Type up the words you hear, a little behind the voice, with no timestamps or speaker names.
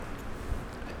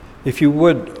If you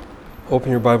would,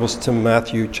 open your Bibles to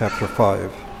Matthew chapter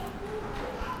 5.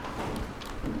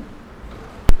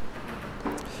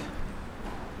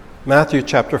 Matthew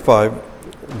chapter 5,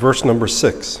 verse number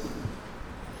 6.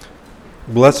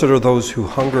 Blessed are those who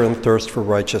hunger and thirst for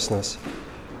righteousness,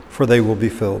 for they will be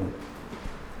filled.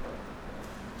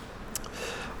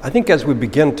 I think as we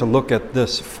begin to look at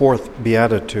this fourth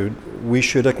beatitude, we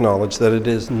should acknowledge that it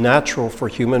is natural for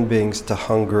human beings to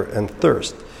hunger and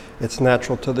thirst. It's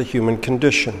natural to the human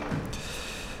condition.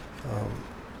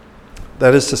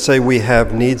 That is to say, we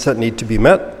have needs that need to be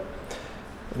met,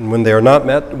 and when they are not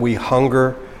met, we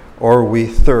hunger or we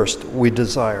thirst, we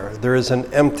desire. There is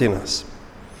an emptiness.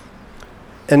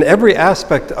 And every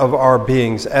aspect of our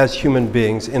beings as human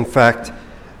beings, in fact,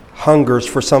 hungers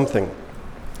for something.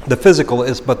 The physical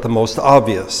is but the most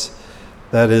obvious.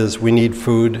 That is, we need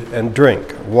food and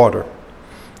drink, water.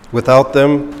 Without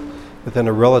them, within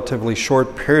a relatively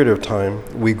short period of time,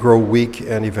 we grow weak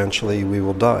and eventually we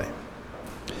will die.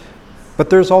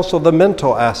 But there's also the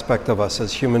mental aspect of us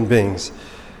as human beings,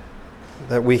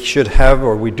 that we should have,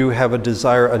 or we do have a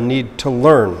desire, a need to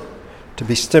learn, to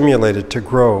be stimulated, to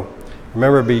grow. I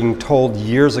remember being told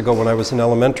years ago when I was in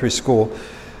elementary school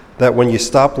that when you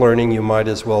stop learning, you might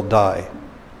as well die.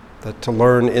 That to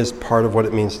learn is part of what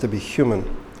it means to be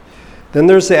human. Then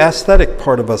there's the aesthetic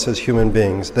part of us as human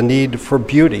beings, the need for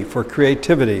beauty, for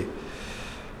creativity,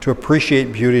 to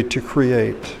appreciate beauty, to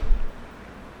create.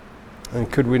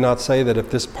 And could we not say that if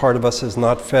this part of us is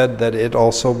not fed, that it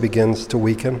also begins to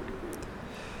weaken?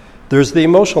 There's the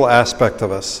emotional aspect of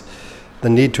us, the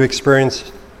need to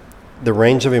experience the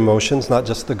range of emotions, not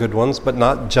just the good ones, but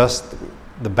not just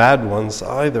the bad ones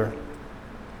either.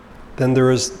 Then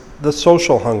there is the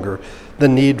social hunger, the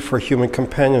need for human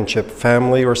companionship,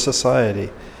 family or society.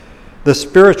 The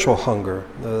spiritual hunger,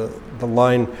 the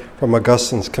line from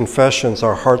Augustine's Confessions,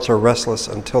 our hearts are restless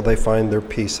until they find their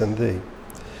peace in thee.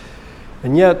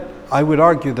 And yet, I would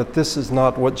argue that this is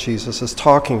not what Jesus is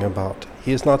talking about.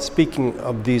 He is not speaking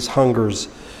of these hungers.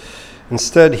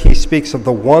 Instead, he speaks of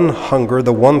the one hunger,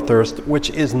 the one thirst, which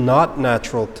is not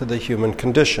natural to the human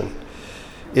condition.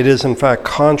 It is, in fact,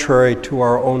 contrary to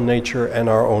our own nature and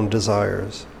our own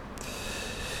desires.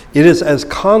 It is as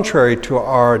contrary to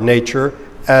our nature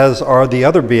as are the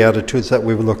other Beatitudes that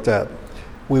we've looked at.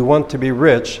 We want to be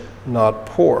rich, not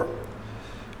poor.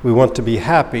 We want to be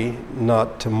happy,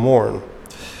 not to mourn.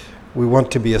 We want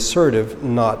to be assertive,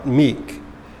 not meek.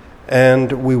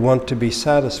 And we want to be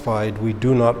satisfied. We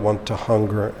do not want to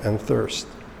hunger and thirst.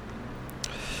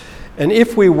 And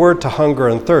if we were to hunger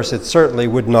and thirst, it certainly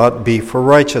would not be for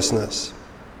righteousness.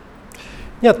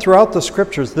 Yet throughout the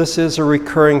scriptures, this is a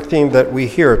recurring theme that we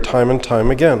hear time and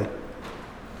time again.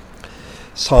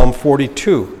 Psalm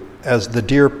 42, as the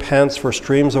deer pants for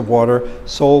streams of water,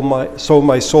 so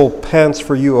my soul pants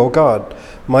for you, O God.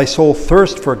 My soul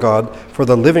thirsts for God, for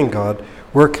the living God.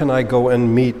 Where can I go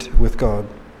and meet with God?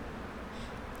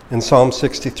 In Psalm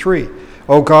 63,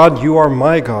 O God, you are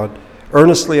my God.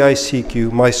 Earnestly I seek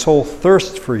you. My soul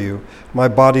thirsts for you. My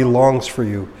body longs for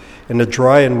you in a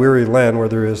dry and weary land where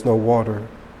there is no water.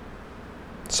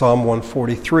 Psalm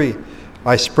 143,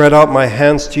 I spread out my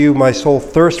hands to you. My soul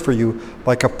thirsts for you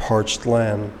like a parched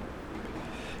land.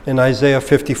 In Isaiah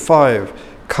 55,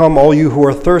 come, all you who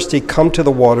are thirsty, come to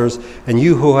the waters, and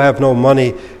you who have no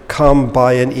money, come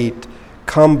buy and eat.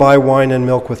 Come buy wine and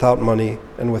milk without money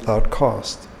and without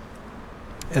cost.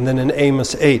 And then in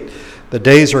Amos 8, the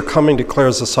days are coming,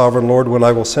 declares the sovereign Lord, when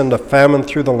I will send a famine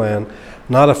through the land,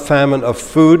 not a famine of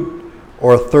food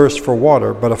or a thirst for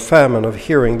water, but a famine of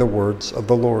hearing the words of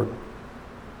the Lord.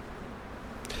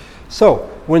 So,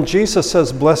 when Jesus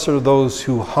says, blessed are those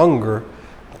who hunger,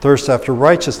 thirst after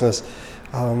righteousness,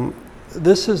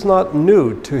 this is not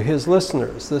new to his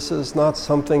listeners. This is not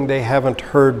something they haven't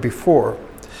heard before.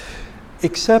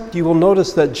 Except you will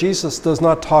notice that Jesus does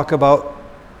not talk about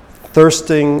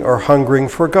thirsting or hungering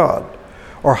for God,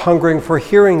 or hungering for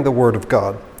hearing the word of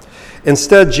God.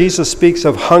 Instead, Jesus speaks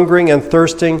of hungering and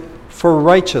thirsting for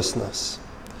righteousness.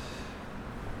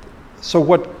 So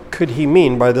what could he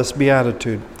mean by this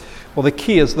beatitude? Well, the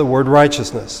key is the word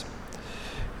righteousness.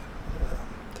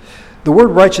 The word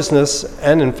righteousness,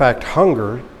 and in fact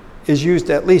hunger, is used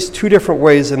at least two different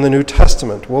ways in the New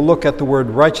Testament. We'll look at the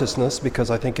word righteousness because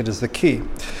I think it is the key.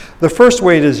 The first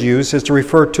way it is used is to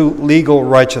refer to legal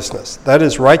righteousness. That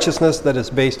is righteousness that is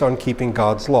based on keeping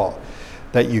God's law.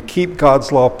 That you keep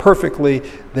God's law perfectly,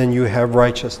 then you have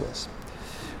righteousness.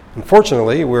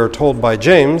 Unfortunately, we are told by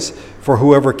James, for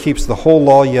whoever keeps the whole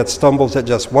law yet stumbles at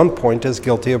just one point is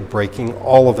guilty of breaking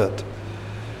all of it.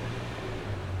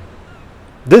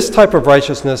 This type of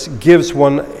righteousness gives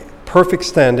one perfect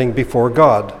standing before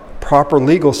God, proper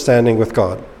legal standing with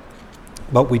God,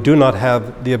 but we do not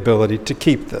have the ability to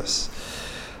keep this.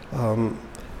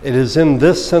 It is in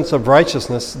this sense of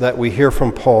righteousness that we hear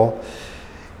from Paul,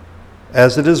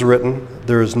 as it is written,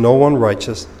 there is no one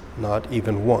righteous, not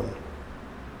even one.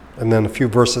 And then a few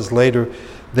verses later,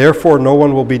 therefore no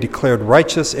one will be declared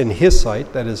righteous in his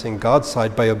sight, that is in God's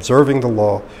sight, by observing the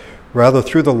law. Rather,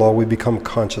 through the law we become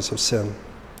conscious of sin.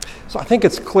 So I think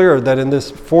it's clear that in this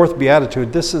fourth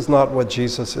beatitude, this is not what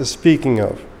Jesus is speaking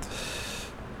of.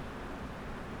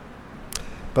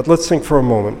 But let's think for a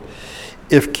moment.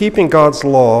 If keeping God's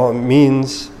law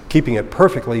means, keeping it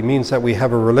perfectly, means that we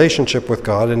have a relationship with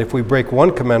God, and if we break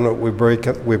one commandment, we've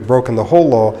broken the whole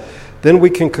law, then we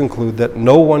can conclude that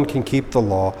no one can keep the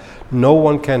law, no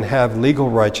one can have legal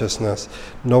righteousness,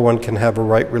 no one can have a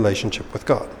right relationship with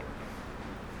God.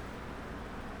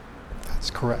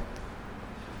 That's correct.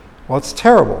 Well, it's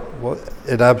terrible. Well,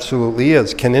 it absolutely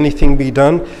is. Can anything be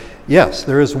done? Yes,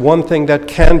 there is one thing that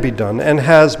can be done and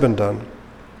has been done.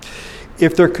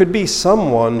 If there could be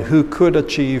someone who could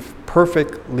achieve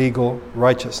perfect legal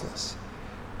righteousness,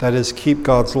 that is, keep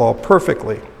God's law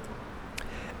perfectly,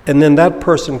 and then that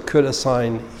person could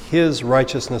assign his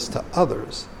righteousness to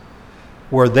others,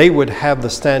 where they would have the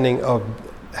standing of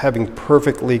having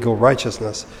perfect legal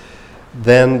righteousness,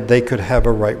 then they could have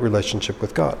a right relationship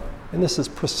with God. And this is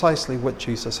precisely what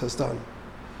Jesus has done.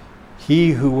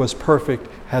 He who was perfect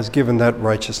has given that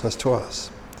righteousness to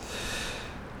us.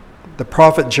 The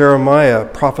prophet Jeremiah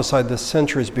prophesied this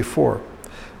centuries before.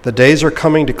 The days are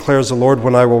coming, declares the Lord,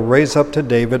 when I will raise up to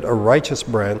David a righteous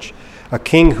branch, a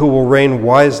king who will reign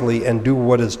wisely and do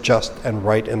what is just and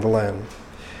right in the land.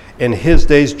 In his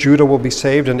days Judah will be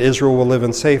saved and Israel will live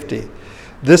in safety.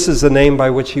 This is the name by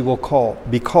which he will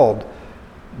be called,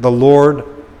 the Lord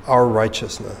our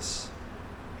righteousness.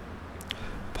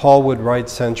 Paul would write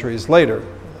centuries later,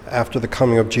 after the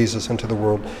coming of Jesus into the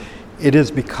world, it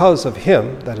is because of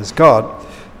him, that is God,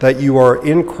 that you are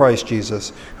in Christ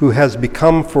Jesus, who has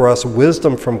become for us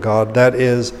wisdom from God, that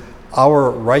is our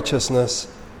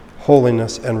righteousness,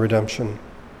 holiness, and redemption.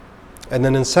 And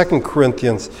then in 2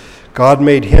 Corinthians, God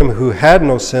made him who had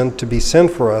no sin to be sin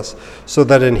for us, so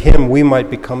that in him we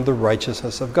might become the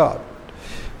righteousness of God.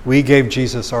 We gave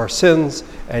Jesus our sins,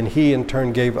 and he in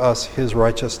turn gave us his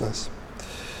righteousness.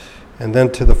 And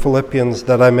then to the Philippians,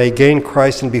 that I may gain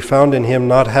Christ and be found in him,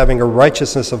 not having a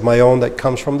righteousness of my own that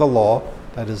comes from the law,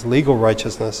 that is legal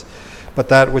righteousness, but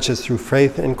that which is through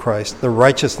faith in Christ, the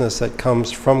righteousness that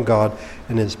comes from God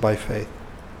and is by faith.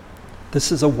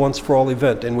 This is a once-for-all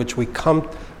event in which we come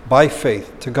by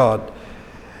faith to God.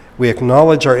 We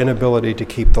acknowledge our inability to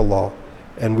keep the law,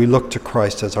 and we look to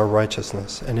Christ as our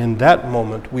righteousness. And in that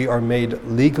moment, we are made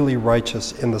legally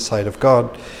righteous in the sight of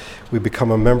God. We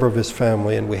become a member of his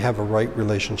family, and we have a right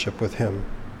relationship with him.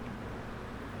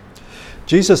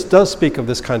 Jesus does speak of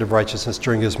this kind of righteousness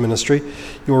during his ministry.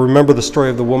 You'll remember the story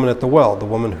of the woman at the well, the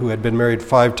woman who had been married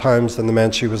 5 times, and the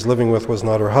man she was living with was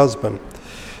not her husband.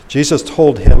 Jesus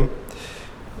told him,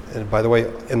 and by the way,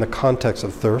 in the context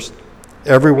of thirst,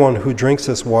 everyone who drinks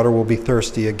this water will be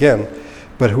thirsty again,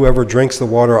 but whoever drinks the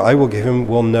water I will give him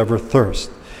will never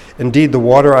thirst. Indeed, the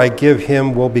water I give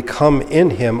him will become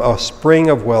in him a spring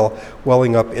of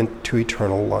welling up into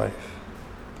eternal life.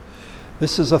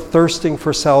 This is a thirsting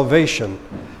for salvation,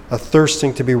 a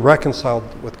thirsting to be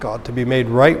reconciled with God, to be made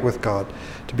right with God,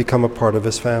 to become a part of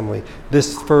his family.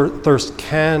 This thirst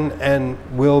can and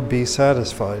will be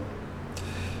satisfied.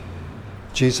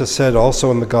 Jesus said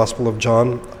also in the Gospel of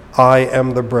John, I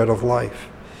am the bread of life.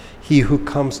 He who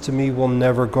comes to me will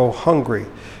never go hungry,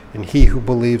 and he who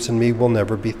believes in me will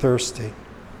never be thirsty.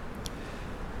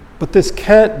 But this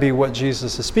can't be what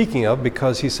Jesus is speaking of,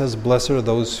 because he says, blessed are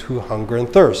those who hunger and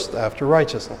thirst after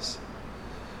righteousness.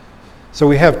 So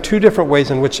we have 2 different ways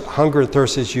in which hunger and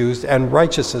thirst is used and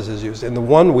righteousness is used. In the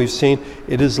one we've seen,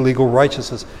 it is legal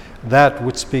righteousness, that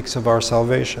which speaks of our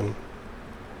salvation.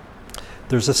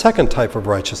 There's a second type of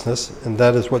righteousness, and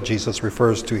that is what Jesus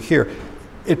refers to here.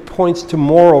 It points to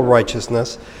moral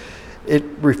righteousness. It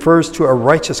refers to a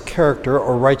righteous character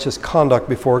or righteous conduct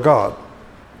before God.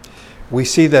 We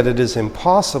see that it is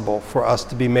impossible for us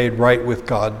to be made right with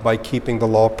God by keeping the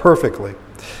law perfectly,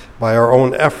 by our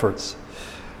own efforts.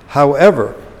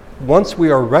 However, once we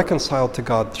are reconciled to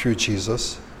God through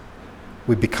Jesus,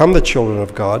 we become the children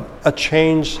of God, a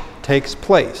change takes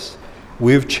place.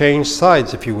 We've changed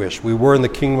sides, if you wish. We were in the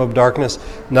kingdom of darkness,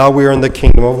 now we are in the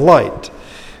kingdom of light.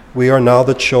 We are now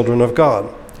the children of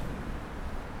God.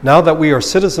 Now that we are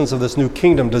citizens of this new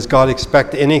kingdom, does God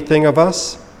expect anything of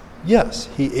us? Yes,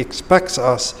 he expects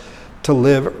us to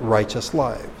live righteous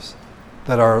lives,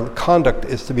 that our conduct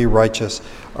is to be righteous,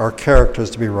 our character is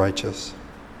to be righteous.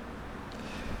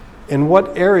 In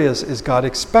what areas is God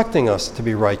expecting us to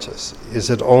be righteous? Is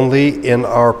it only in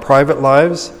our private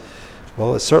lives?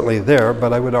 Well, it's certainly there,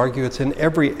 but I would argue it's in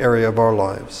every area of our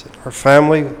lives. In our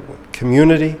family,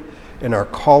 community, in our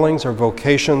callings, our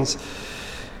vocations,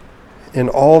 in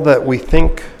all that we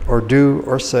think or do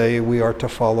or say, we are to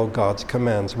follow God's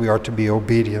commands. We are to be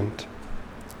obedient.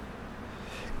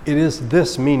 It is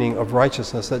this meaning of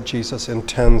righteousness that Jesus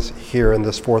intends here in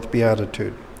this fourth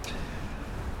beatitude.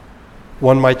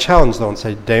 One might challenge, though, and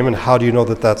say, Damon, how do you know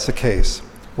that that's the case?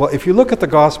 Well, if you look at the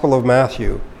Gospel of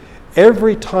Matthew,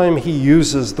 every time he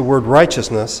uses the word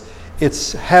righteousness, it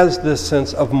has this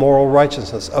sense of moral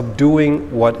righteousness, of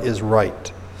doing what is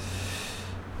right.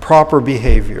 Proper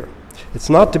behavior. It's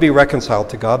not to be reconciled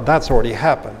to God, that's already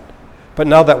happened. But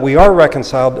now that we are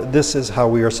reconciled, this is how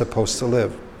we are supposed to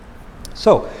live.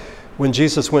 So, when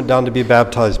Jesus went down to be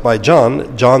baptized by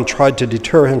John, John tried to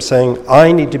deter him, saying,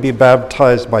 I need to be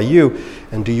baptized by you,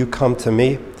 and do you come to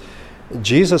me?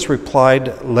 Jesus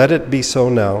replied, let it be so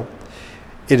now.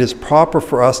 It is proper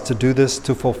for us to do this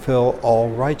to fulfill all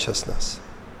righteousness.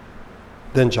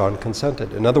 Then John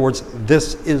consented. In other words,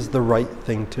 this is the right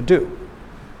thing to do.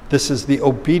 This is the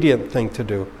obedient thing to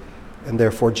do. And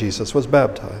therefore Jesus was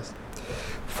baptized.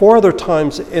 4 other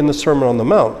times in the Sermon on the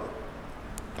Mount,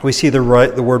 we see the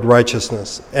word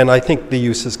righteousness, and I think the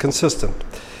use is consistent.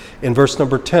 In verse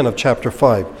number 10 of chapter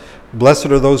 5, blessed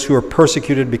are those who are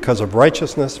persecuted because of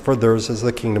righteousness, for theirs is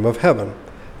the kingdom of heaven.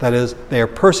 That is, they are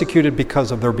persecuted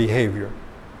because of their behavior.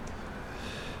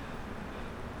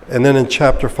 And then in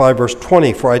chapter 5, verse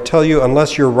 20, for I tell you,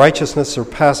 unless your righteousness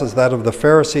surpasses that of the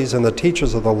Pharisees and the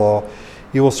teachers of the law,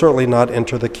 you will certainly not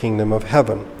enter the kingdom of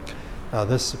heaven. Now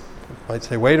this might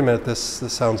say, wait a minute, this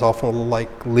sounds awful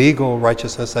like legal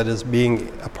righteousness, that is being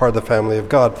a part of the family of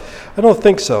God. I don't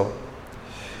think so.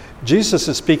 Jesus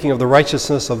is speaking of the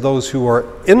righteousness of those who are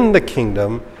in the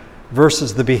kingdom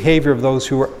versus the behavior of those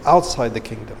who are outside the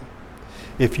kingdom.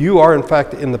 If you are in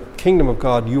fact in the kingdom of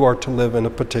God, you are to live in a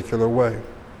particular way.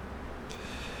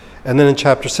 And then in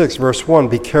chapter 6, verse 1,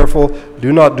 be careful,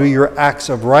 do not do your acts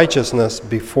of righteousness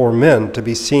before men to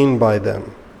be seen by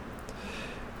them.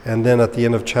 And then at the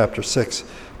end of chapter 6,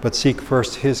 but seek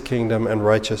first his kingdom and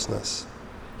righteousness,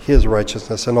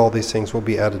 and all these things will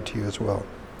be added to you as well.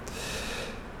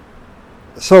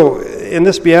 So in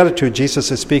this beatitude,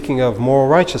 Jesus is speaking of moral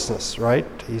righteousness, right?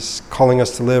 He's calling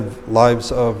us to live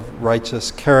lives of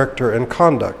righteous character and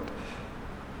conduct.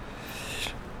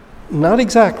 Not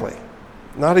exactly.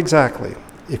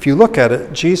 If you look at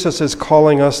it, Jesus is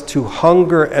calling us to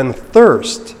hunger and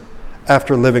thirst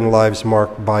after living lives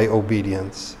marked by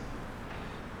obedience.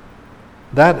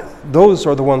 Those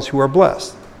are the ones who are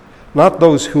blessed. Not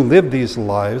those who live these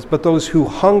lives, but those who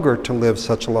hunger to live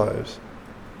such lives.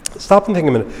 Stop and think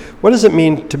a minute. What does it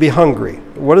mean to be hungry?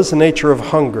 What is the nature of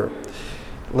hunger?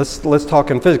 Let's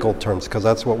talk in physical terms, because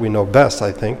that's what we know best,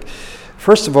 I think.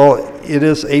 First of all, it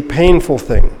is a painful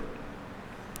thing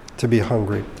to be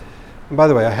hungry. And by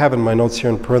the way, I have in my notes here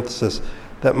in parenthesis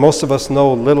that most of us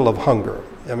know little of hunger.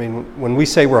 I mean, when we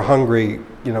say we're hungry,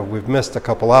 we've missed a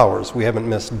couple hours. We haven't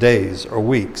missed days or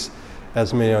weeks,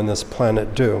 as many on this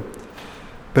planet do.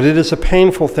 But it is a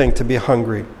painful thing to be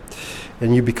hungry,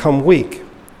 and you become weak.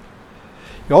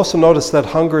 You also notice that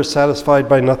hunger is satisfied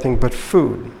by nothing but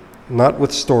food, not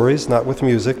with stories, not with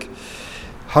music.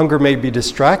 Hunger may be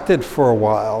distracted for a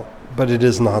while, but it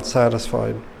is not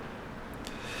satisfied.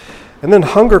 And then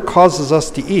hunger causes us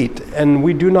to eat, and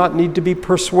we do not need to be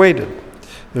persuaded.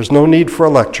 There's no need for a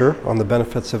lecture on the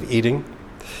benefits of eating.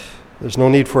 There's no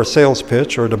need for a sales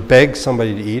pitch or to beg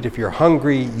somebody to eat. If you're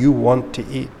hungry, you want to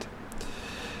eat.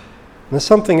 And there's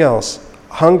something else.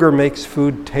 Hunger makes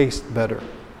food taste better.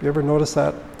 You ever notice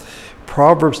that?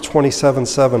 Proverbs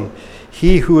 27:7,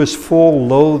 he who is full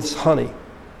loathes honey,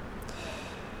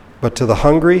 but to the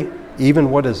hungry,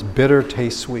 even what is bitter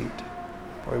tastes sweet.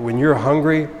 Boy, when you're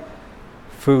hungry,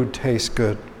 food tastes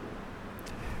good.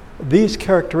 These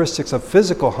characteristics of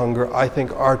physical hunger, I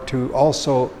think, are to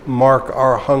also mark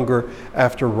our hunger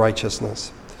after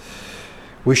righteousness.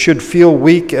 We should feel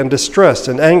weak and distressed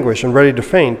and anguish and ready to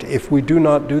faint if we do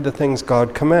not do the things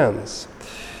God commands.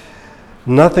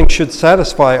 Nothing should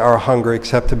satisfy our hunger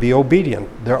except to be obedient.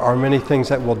 There are many things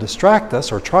that will distract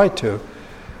us, or try to,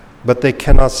 but they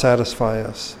cannot satisfy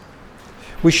us.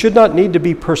 We should not need to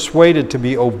be persuaded to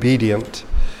be obedient.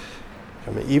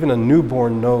 I mean, even a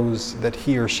newborn knows that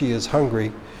he or she is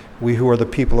hungry. We who are the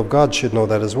people of God should know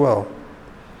that as well.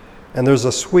 And there's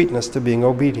a sweetness to being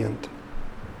obedient.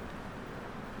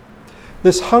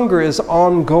 This hunger is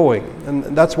ongoing, and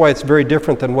that's why it's very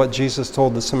different than what Jesus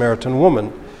told the Samaritan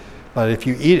woman. But if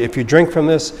you drink from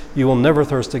this, you will never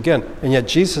thirst again. And yet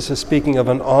Jesus is speaking of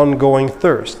an ongoing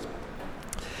thirst.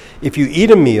 If you eat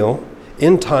a meal,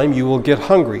 in time you will get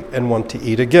hungry and want to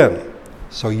eat again.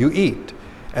 So you eat.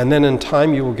 And then in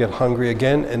time you will get hungry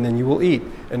again, and then you will eat.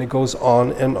 And it goes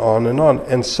on and on and on.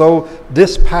 And so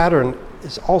this pattern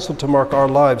is also to mark our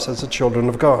lives as the children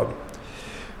of God.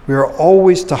 We are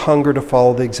always to hunger to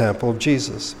follow the example of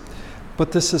Jesus.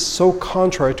 But this is so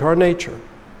contrary to our nature.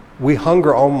 We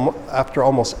hunger after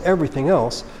almost everything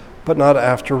else, but not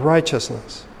after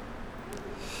righteousness.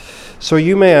 So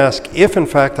you may ask, if in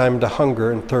fact I am to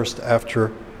hunger and thirst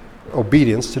after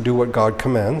obedience to do what God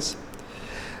commands,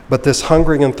 but this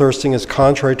hungering and thirsting is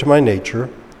contrary to my nature,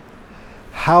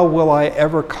 how will I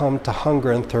ever come to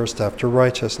hunger and thirst after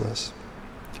righteousness?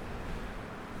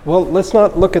 Well, let's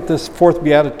not look at this fourth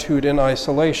beatitude in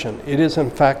isolation. It is in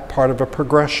fact part of a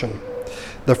progression.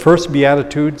 The first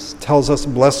beatitude tells us,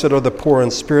 "Blessed are the poor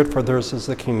in spirit, for theirs is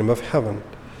the kingdom of heaven."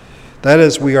 That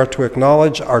is, we are to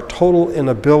acknowledge our total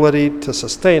inability to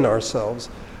sustain ourselves,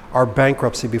 our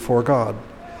bankruptcy before God.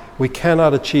 We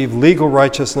cannot achieve legal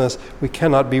righteousness. We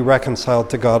cannot be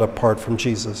reconciled to God apart from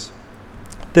Jesus.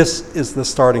 This is the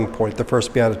starting point, the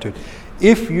first beatitude.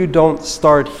 If you don't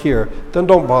start here, then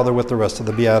don't bother with the rest of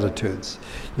the beatitudes.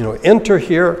 Enter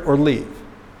here or leave.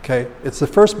 Okay? It's the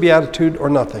first beatitude or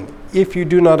nothing. If you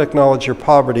do not acknowledge your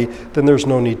poverty, then there's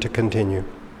no need to continue.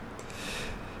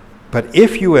 But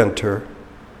if you enter,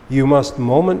 you must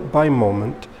moment by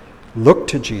moment look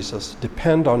to Jesus,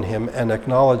 depend on him, and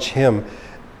acknowledge him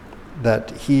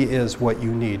that he is what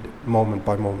you need moment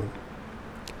by moment.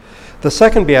 The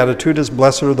second beatitude is,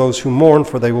 "Blessed are those who mourn,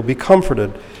 for they will be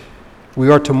comforted." We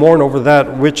are to mourn over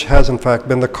that which has in fact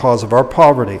been the cause of our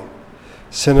poverty.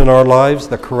 Sin in our lives,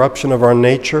 the corruption of our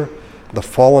nature, the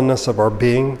fallenness of our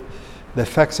being, the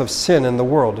effects of sin in the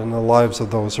world and the lives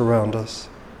of those around us.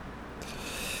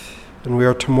 And we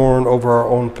are to mourn over our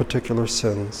own particular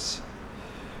sins,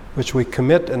 which we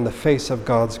commit in the face of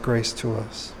God's grace to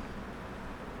us.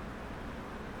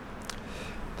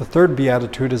 The third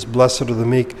beatitude is, "Blessed are the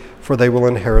meek, for they will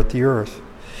inherit the earth."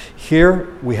 Here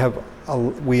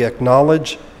we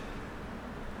acknowledge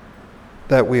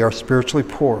that we are spiritually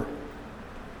poor,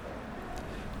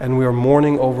 and we are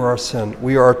mourning over our sin.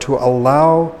 We are to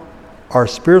allow our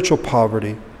spiritual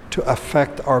poverty to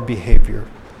affect our behavior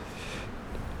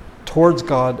towards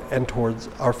God and towards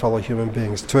our fellow human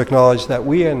beings, to acknowledge that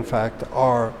we in fact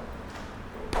are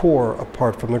poor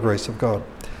apart from the grace of God.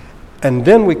 And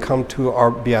then we come to our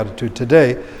beatitude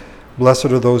today, "Blessed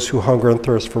are those who hunger and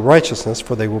thirst for righteousness,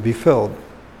 for they will be filled."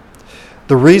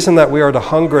 The reason that we are to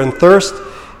hunger and thirst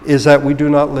is that we do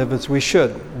not live as we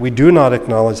should. We do not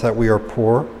acknowledge that we are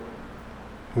poor.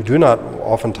 We do not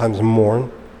oftentimes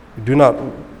mourn. We do not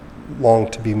long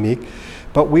to be meek.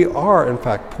 But we are, in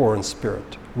fact, poor in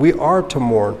spirit. We are to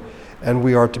mourn, and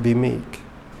we are to be meek.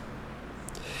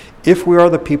 If we are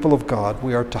the people of God,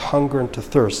 we are to hunger and to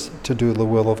thirst to do the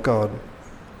will of God.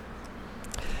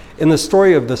 In the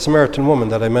story of the Samaritan woman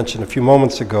that I mentioned a few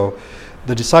moments ago,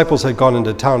 the disciples had gone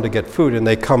into town to get food, and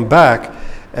they come back,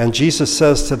 and Jesus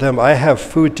says to them, "I have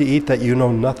food to eat that you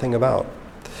know nothing about."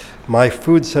 "My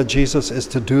food," said Jesus, "is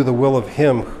to do the will of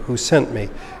him who sent me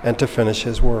and to finish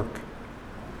his work."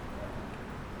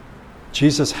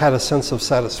 Jesus had a sense of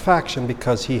satisfaction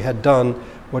because he had done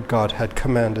what God had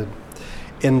commanded.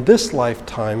 In this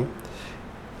lifetime,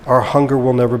 our hunger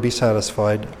will never be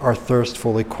satisfied, our thirst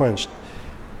fully quenched,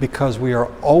 because we are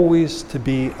always to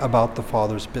be about the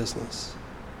Father's business.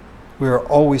 We are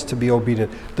always to be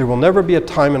obedient. There will never be a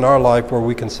time in our life where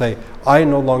we can say, "I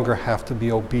no longer have to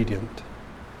be obedient."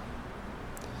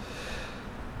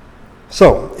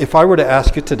 So, if I were to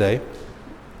ask you today,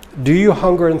 do you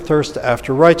hunger and thirst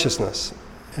after righteousness?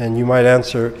 And you might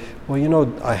answer, "Well,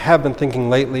 I have been thinking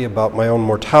lately about my own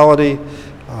mortality.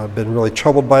 I've been really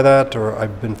troubled by that, or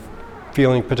I've been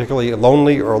feeling particularly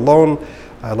lonely or alone.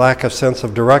 I lack a sense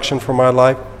of direction for my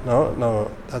life." No,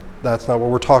 that's not what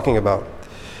we're talking about.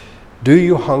 Do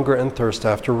you hunger and thirst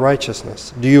after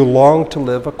righteousness? Do you long to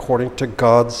live according to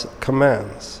God's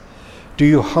commands? Do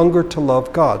you hunger to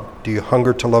love God? Do you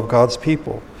hunger to love God's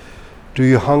people? Do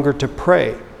you hunger to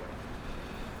pray,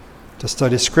 to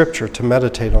study Scripture, to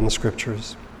meditate on the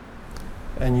Scriptures?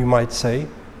 And you might say,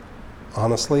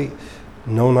 honestly,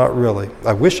 no, not really.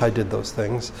 I wish I did those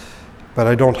things, but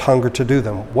I don't hunger to do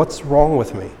them. What's wrong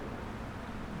with me?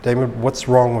 David, what's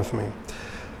wrong with me?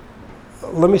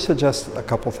 Let me suggest a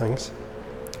couple things.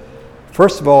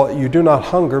 First of all, you do not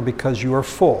hunger because you are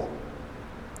full.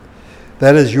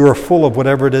 That is, you are full of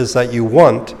whatever it is that you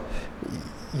want.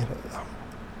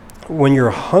 When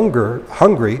you're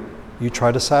hungry, you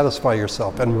try to satisfy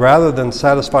yourself. And rather than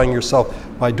satisfying yourself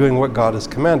by doing what God has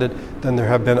commanded, then there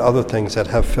have been other things that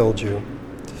have filled you.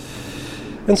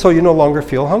 And so you no longer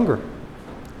feel hunger.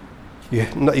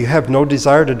 You have no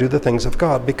desire to do the things of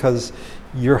God because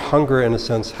your hunger, in a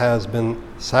sense, has been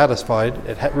satisfied.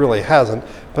 It really hasn't,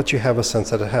 but you have a sense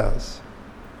that it has.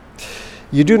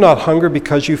 You do not hunger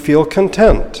because you feel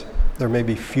content. There may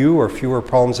be fewer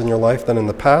problems in your life than in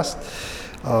the past.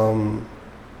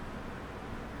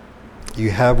 You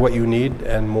have what you need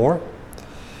and more.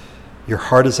 Your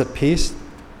heart is at peace.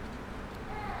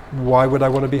 Why would I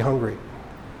want to be hungry?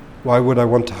 Why would I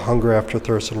want to hunger after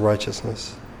thirst and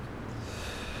righteousness?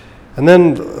 And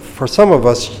then for some of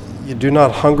us, you do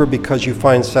not hunger because you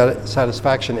find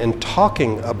satisfaction in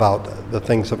talking about the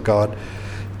things of God,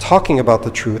 talking about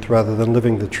the truth rather than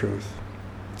living the truth.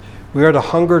 We are to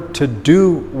hunger to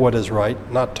do what is right,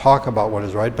 not talk about what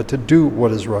is right, but to do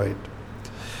what is right.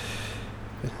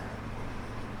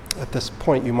 At this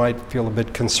point, you might feel a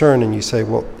bit concerned and you say,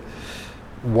 well,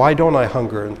 why don't I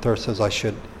hunger and thirst as I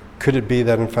should? Could it be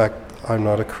that, in fact, I'm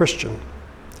not a Christian?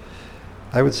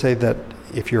 I would say that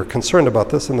if you're concerned about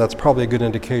this, then that's probably a good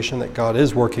indication that God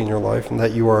is working in your life and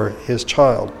that you are His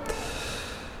child.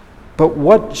 But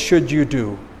what should you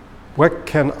do? What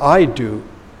can I do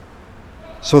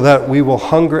so that we will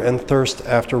hunger and thirst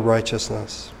after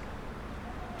righteousness?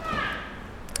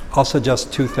 I'll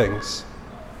suggest two things.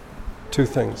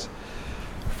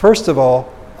 First of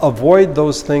all, avoid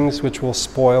those things which will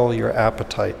spoil your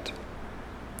appetite.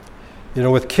 You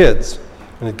know, with kids,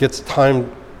 when it gets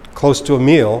time close to a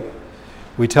meal,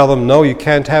 we tell them, no, you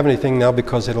can't have anything now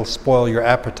because it'll spoil your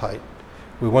appetite.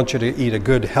 We want you to eat a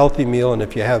good, healthy meal, and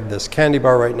if you have this candy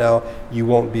bar right now, you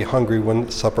won't be hungry when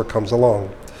supper comes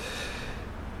along.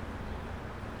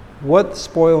 What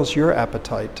spoils your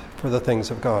appetite for the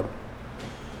things of God?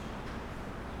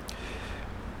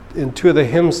 In two of the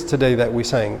hymns today that we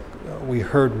sang, we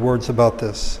heard words about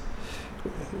this.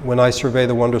 When I survey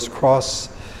the wondrous cross,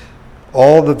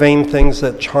 all the vain things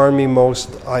that charm me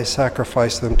most, I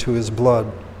sacrifice them to His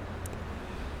blood.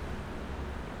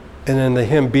 And in the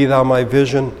hymn, Be Thou my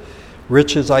vision,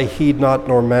 riches I heed not,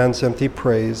 nor man's empty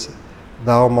praise,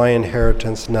 Thou my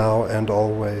inheritance now and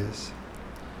always.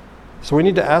 So we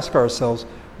need to ask ourselves,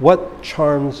 what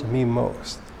charms me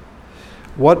most?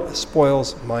 What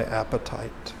spoils my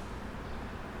appetite?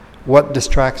 What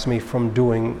distracts me from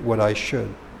doing what I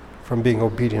should, from being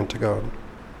obedient to God?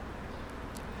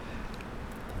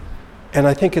 And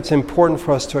I think it's important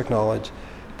for us to acknowledge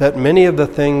that many of the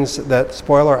things that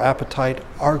spoil our appetite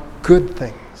are good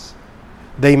things.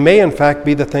 They may, in fact,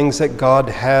 be the things that God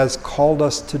has called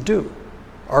us to do,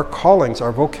 our callings,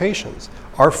 our vocations,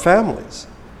 our families.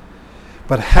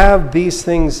 But have these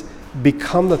things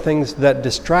become the things that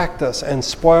distract us and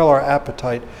spoil our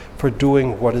appetite for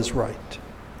doing what is right?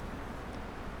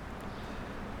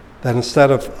 That instead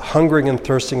of hungering and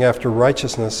thirsting after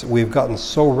righteousness, we've gotten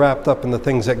so wrapped up in the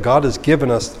things that God has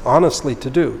given us honestly to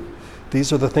do.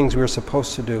 These are the things we're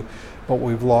supposed to do, but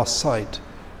we've lost sight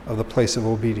of the place of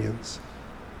obedience.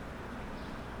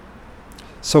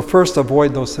 So first,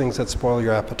 avoid those things that spoil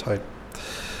your appetite.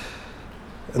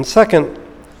 And second,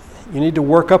 you need to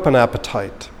work up an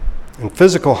appetite. In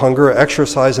physical hunger,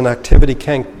 exercise and activity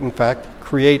can, in fact,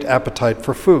 create appetite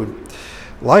for food.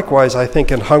 Likewise, I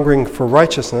think in hungering for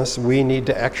righteousness, we need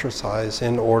to exercise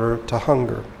in order to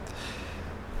hunger.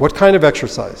 What kind of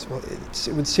exercise? Well,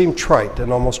 it would seem trite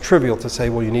and almost trivial to say,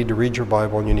 well, you need to read your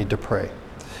Bible and you need to pray.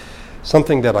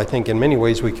 Something that I think in many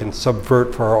ways we can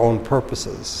subvert for our own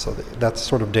purposes. So that's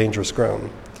sort of dangerous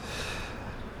ground.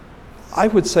 I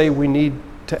would say we need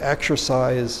to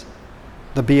exercise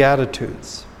the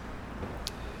Beatitudes.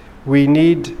 We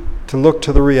need to look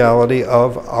to the reality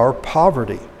of our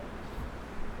poverty.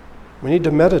 We need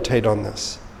to meditate on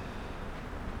this,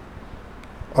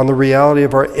 on the reality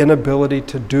of our inability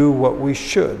to do what we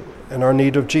should and our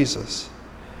need of Jesus.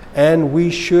 And we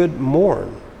should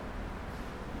mourn.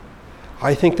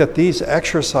 I think that these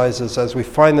exercises, as we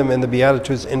find them in the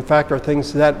Beatitudes, in fact, are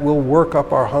things that will work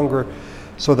up our hunger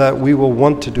so that we will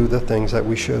want to do the things that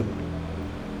we should.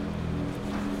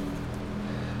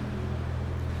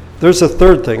 There's a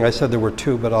third thing. I said there were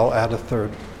two, but I'll add a third.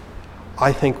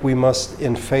 I think we must,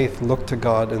 in faith, look to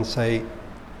God and say,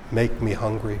 make me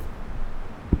hungry.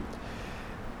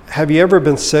 Have you ever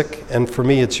been sick? And for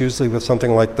me, it's usually with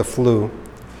something like the flu,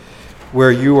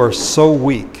 where you are so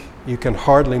weak, you can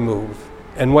hardly move.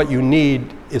 And what you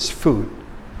need is food.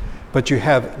 But you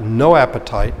have no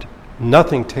appetite,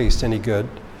 nothing tastes any good.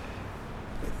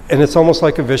 And it's almost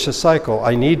like a vicious cycle.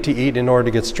 I need to eat in order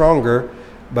to get stronger,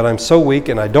 but I'm so weak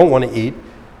and I don't want to eat.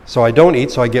 So I don't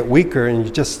eat, so I get weaker, and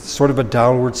it's just sort of a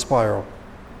downward spiral.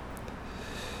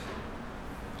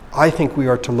 I think we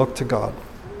are to look to God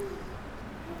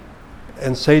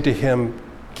and say to him,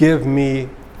 give me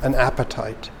an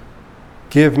appetite.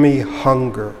 Give me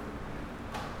hunger.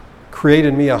 Create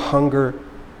in me a hunger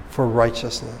for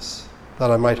righteousness,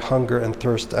 that I might hunger and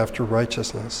thirst after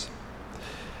righteousness.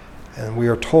 And we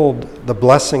are told the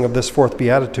blessing of this fourth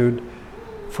beatitude,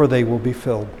 for they will be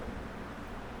filled.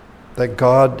 That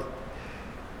God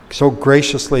so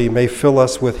graciously may fill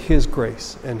us with his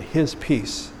grace and his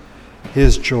peace,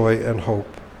 his joy and hope.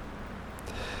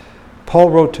 Paul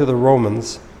wrote to the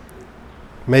Romans,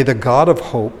 may the God of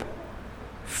hope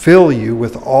fill you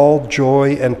with all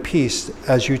joy and peace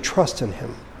as you trust in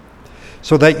him,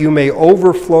 so that you may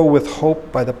overflow with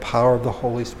hope by the power of the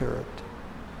Holy Spirit.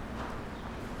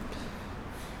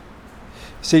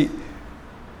 See,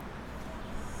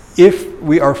 if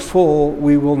we are full,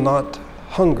 we will not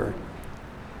hunger.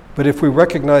 But if we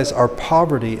recognize our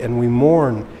poverty and we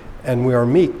mourn and we are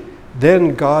meek,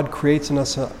 then God creates in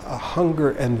us a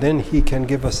hunger, and then he can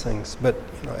give us things. But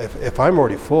if I'm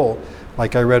already full,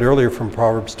 like I read earlier from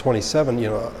Proverbs 27,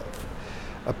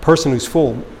 a person who's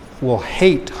full will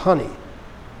hate honey.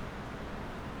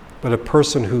 But a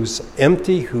person who's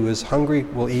empty, who is hungry,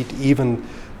 will eat even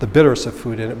the bitterest of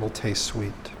food, and it will taste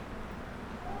sweet.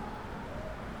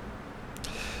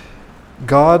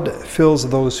 God fills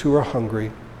those who are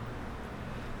hungry,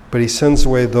 but he sends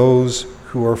away those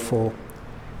who are full.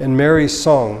 In Mary's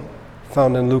song,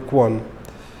 found in Luke 1,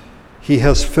 he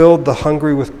has filled the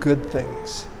hungry with good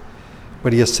things,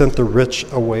 but he has sent the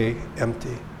rich away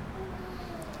empty.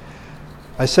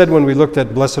 I said when we looked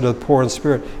at Blessed are the poor in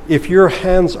spirit, if your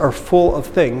hands are full of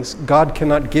things, God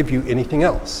cannot give you anything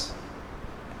else.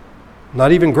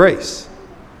 Not even grace.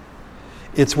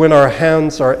 It's when our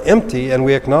hands are empty and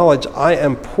we acknowledge, I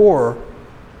am poor,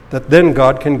 that then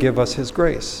God can give us his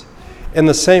grace. In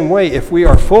the same way, if we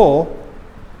are full,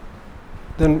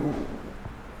 then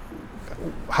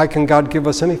how can God give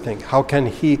us anything? How can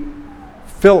he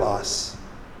fill us?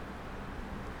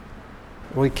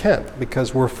 Well, he can't,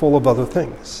 because we're full of other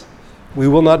things. We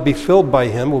will not be filled by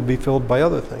him, we'll be filled by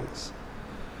other things.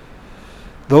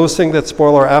 Those things that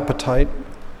spoil our appetite,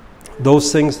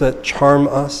 those things that charm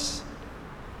us,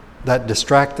 that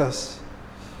distract us,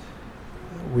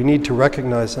 we need to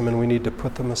recognize them and we need to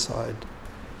put them aside.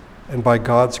 And by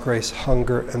God's grace,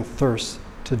 hunger and thirst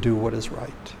to do what is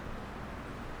right.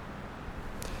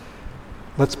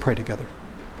 Let's pray together.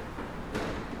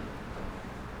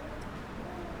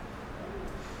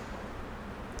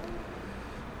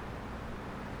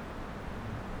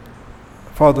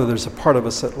 Father, there's a part of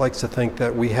us that likes to think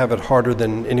that we have it harder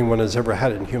than anyone has ever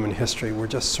had in human history. We're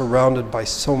just surrounded by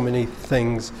so many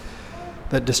things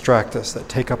that distract us, that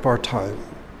take up our time.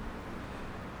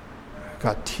 We've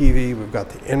got TV, we've got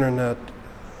the internet,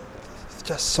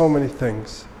 just so many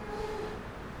things.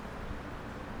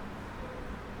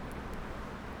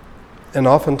 And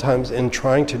oftentimes in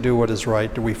trying to do what is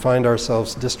right, we find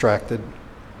ourselves distracted.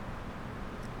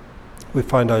 We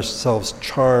find ourselves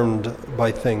charmed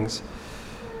by things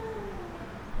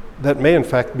that may in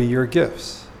fact be your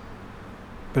gifts.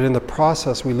 But in the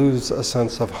process, we lose a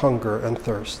sense of hunger and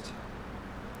thirst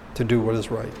to do what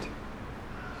is right.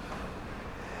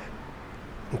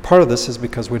 And part of this is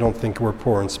because we don't think we're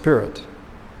poor in spirit,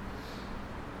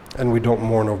 and we don't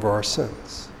mourn over our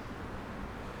sins,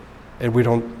 and we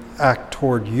don't act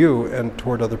toward you and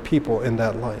toward other people in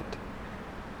that light.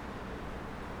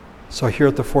 So here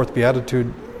at the fourth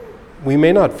beatitude, we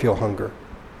may not feel hunger.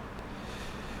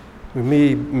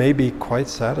 We may be quite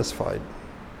satisfied.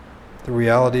 The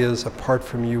reality is, apart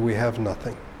from you, we have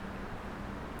nothing.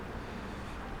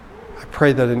 I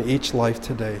pray that in each life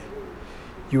today,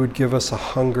 you would give us a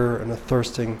hunger and a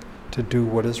thirsting to do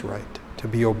what is right, to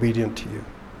be obedient to you.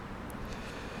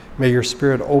 May your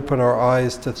Spirit open our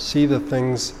eyes to see the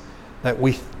things that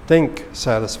we think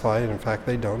satisfy, and in fact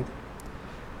they don't,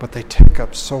 but they take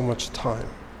up so much time.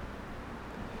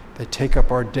 They take up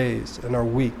our days and our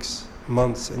weeks,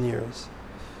 months and years.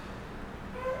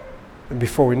 And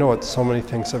before we know it, so many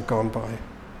things have gone by.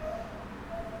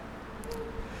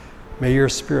 May your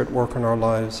Spirit work in our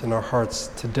lives, in our hearts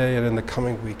today and in the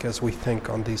coming week as we think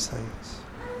on these things.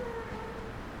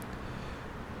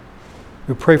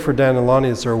 We pray for Dan and Lonnie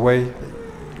as they're away.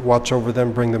 Watch over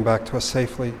them, bring them back to us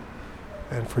safely.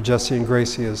 And for Jesse and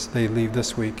Gracie as they leave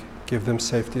this week, give them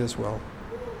safety as well.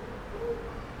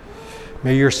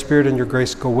 May your Spirit and your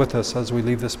grace go with us as we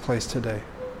leave this place today.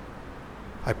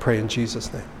 I pray in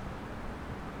Jesus' name.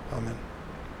 Amen.